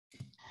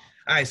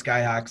Hi,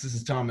 Skyhawks. This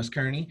is Thomas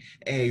Kearney,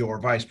 your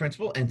vice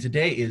principal, and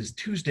today is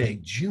Tuesday,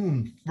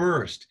 June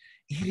 1st.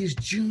 It is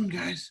June,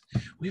 guys.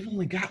 We've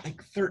only got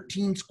like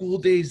 13 school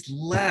days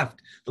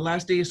left. The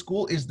last day of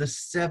school is the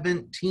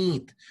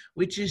 17th,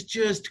 which is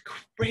just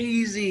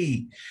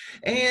crazy.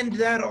 And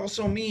that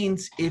also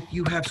means if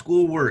you have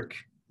schoolwork,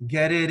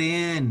 get it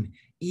in,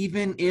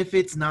 even if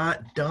it's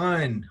not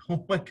done.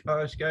 Oh my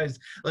gosh, guys.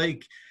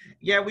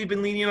 Yeah, we've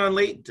been leaning on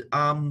late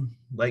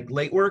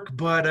work,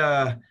 but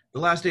the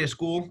last day of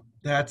school,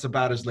 that's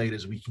about as late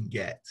as we can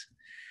get.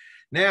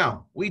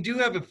 Now, we do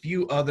have a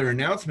few other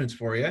announcements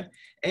for you,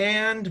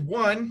 and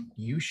one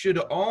you should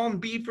all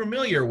be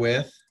familiar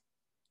with: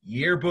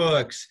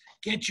 yearbooks.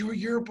 Get your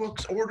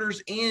yearbooks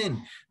orders in.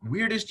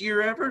 Weirdest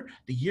year ever.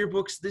 The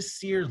yearbooks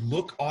this year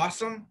look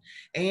awesome,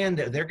 and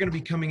they're going to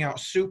be coming out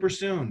super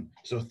soon.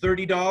 So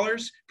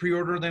 $30,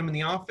 pre-order them in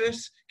the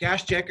office,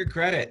 cash, check, or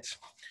credit.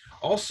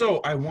 Also,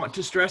 I want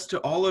to stress to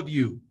all of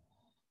you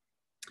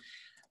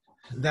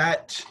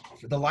that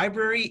the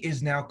library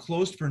is now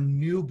closed for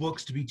new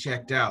books to be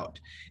checked out.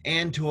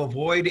 And to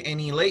avoid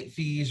any late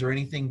fees or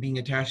anything being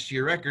attached to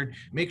your record,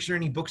 make sure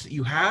any books that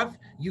you have,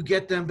 you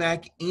get them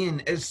back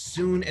in as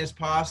soon as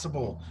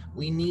possible.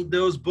 We need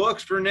those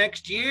books for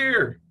next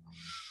year.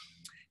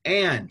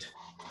 And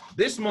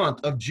this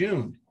month of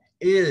June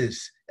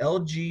is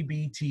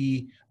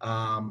LGBT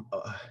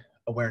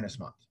Awareness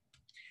Month.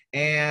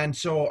 And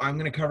so I'm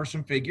going to cover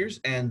some figures,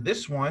 and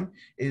this one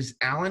is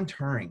Alan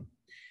Turing.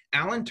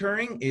 Alan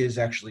Turing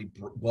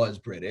was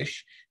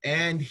British,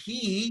 and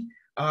he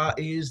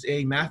is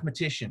a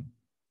mathematician.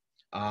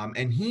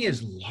 And he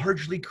is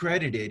largely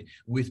credited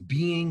with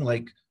being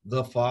like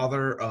the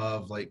father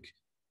of like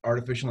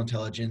artificial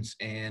intelligence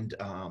and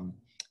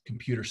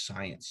computer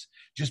science,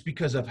 just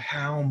because of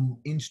how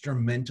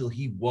instrumental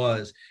he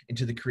was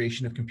into the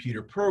creation of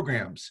computer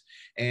programs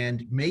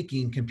and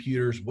making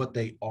computers what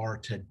they are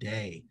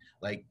today.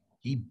 Like,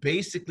 he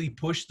basically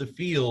pushed the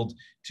field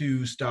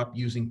to stop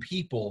using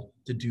people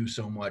to do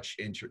so much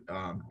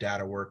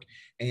data work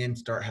and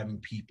start having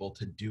people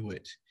to do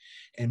it.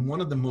 And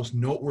one of the most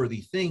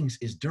noteworthy things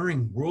is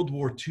during World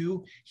War II,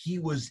 he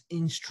was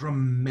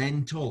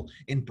instrumental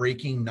in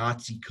breaking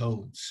Nazi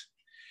codes.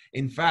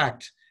 In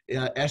fact,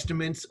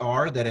 estimates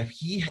are that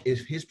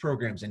if his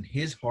programs and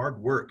his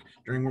hard work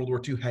during World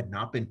War II had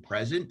not been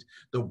present,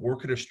 the war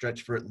could have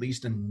stretched for at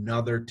least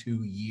another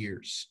 2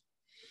 years.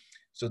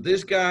 So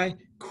this guy,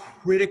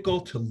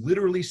 critical to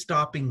literally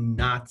stopping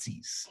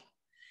Nazis.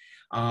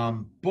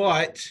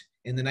 But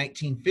in the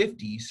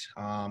 1950s,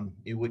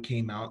 it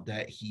came out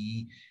that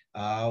he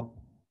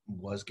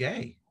was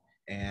gay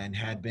and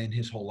had been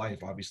his whole life,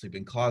 obviously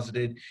been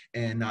closeted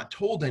and not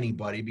told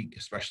anybody,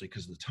 especially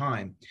because of the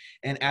time.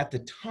 And at the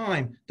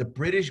time, the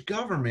British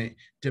government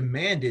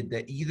demanded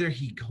that either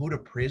he go to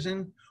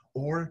prison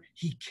or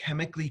he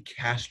chemically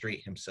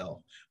castrate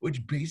himself,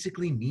 which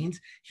basically means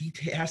he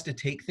has to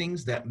take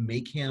things that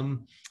make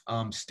him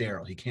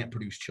sterile. He can't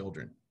produce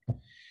children.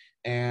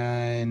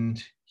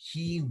 And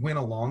he went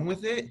along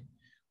with it,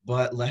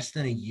 but less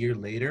than a year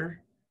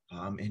later,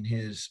 in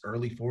his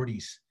early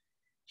 40s,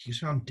 he was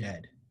found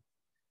dead.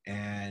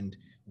 And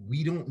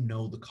we don't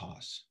know the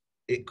cause.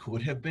 It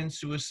could have been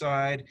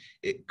suicide,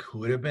 it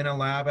could have been a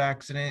lab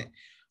accident,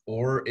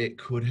 or it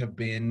could have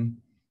been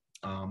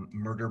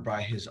murder by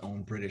his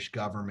own British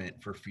government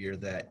for fear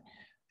that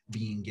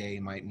being gay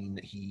might mean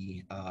that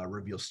he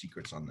reveals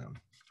secrets on them.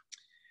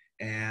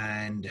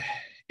 And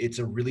it's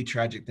a really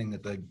tragic thing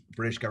that the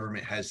British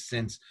government has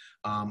since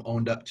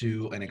owned up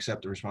to and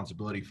accept the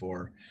responsibility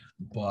for.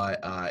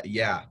 But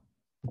yeah,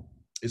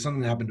 it's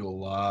something that happened to a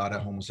lot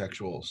of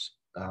homosexuals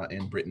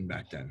in Britain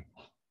back then.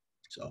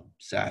 So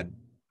sad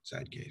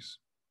case.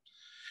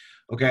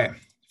 Okay,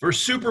 for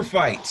super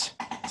fight.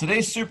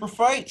 Today's super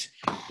fight,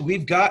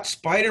 we've got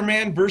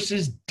Spider-Man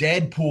versus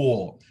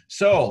Deadpool.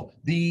 So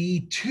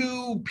the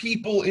two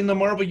people in the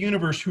Marvel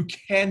Universe who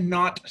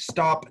cannot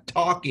stop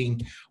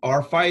talking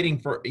are fighting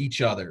for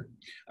each other.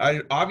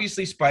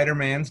 Obviously,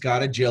 Spider-Man's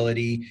got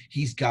agility.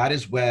 He's got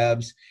his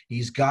webs.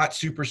 He's got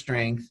super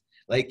strength.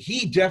 Like,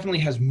 he definitely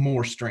has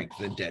more strength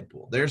than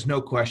Deadpool. There's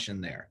no question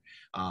there.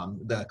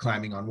 The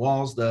climbing on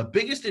walls. The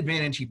biggest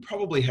advantage he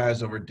probably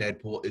has over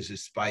Deadpool is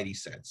his spidey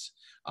sense,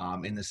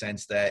 in the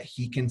sense that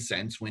he can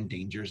sense when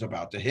danger is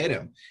about to hit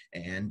him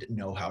and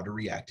know how to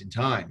react in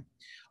time.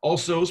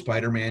 Also,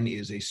 Spider-Man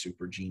is a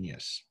super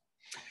genius.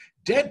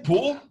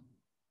 Deadpool,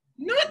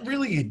 not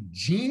really a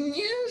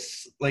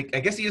genius. Like, I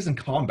guess he is in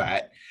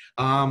combat,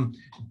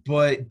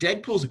 but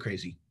Deadpool's a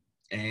crazy.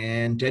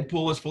 And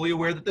Deadpool is fully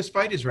aware that this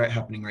fight is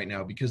happening right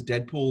now because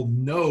Deadpool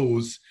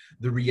knows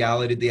the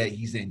reality that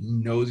he's in. He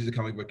knows he's a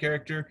comic book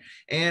character.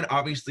 And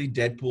obviously,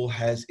 Deadpool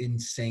has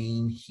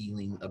insane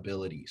healing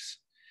abilities.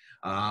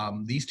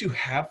 These two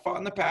have fought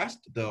in the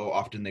past, though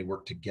often they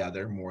work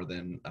together more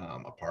than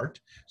apart.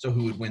 So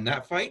who would win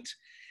that fight?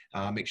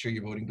 Make sure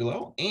you're voting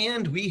below.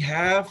 And we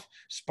have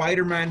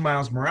Spider-Man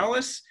Miles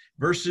Morales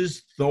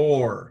versus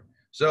Thor.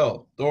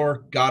 So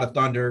Thor, God of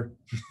Thunder,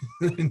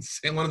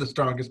 and one of the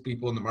strongest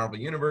people in the Marvel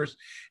Universe.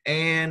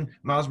 And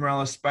Miles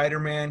Morales,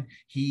 Spider-Man,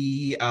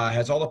 he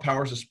has all the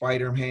powers of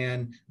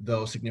Spider-Man,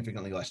 though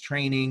significantly less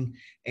training.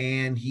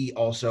 And he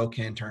also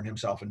can turn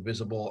himself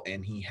invisible,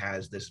 and he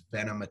has this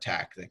venom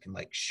attack that can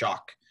like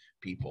shock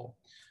people.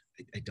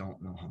 I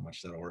don't know how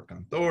much that'll work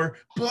on Thor,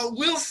 but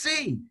we'll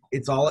see.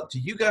 It's all up to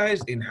you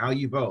guys and how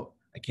you vote.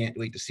 I can't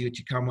wait to see what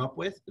you come up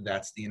with.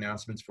 That's the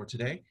announcements for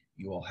today.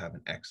 You all have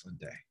an excellent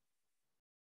day.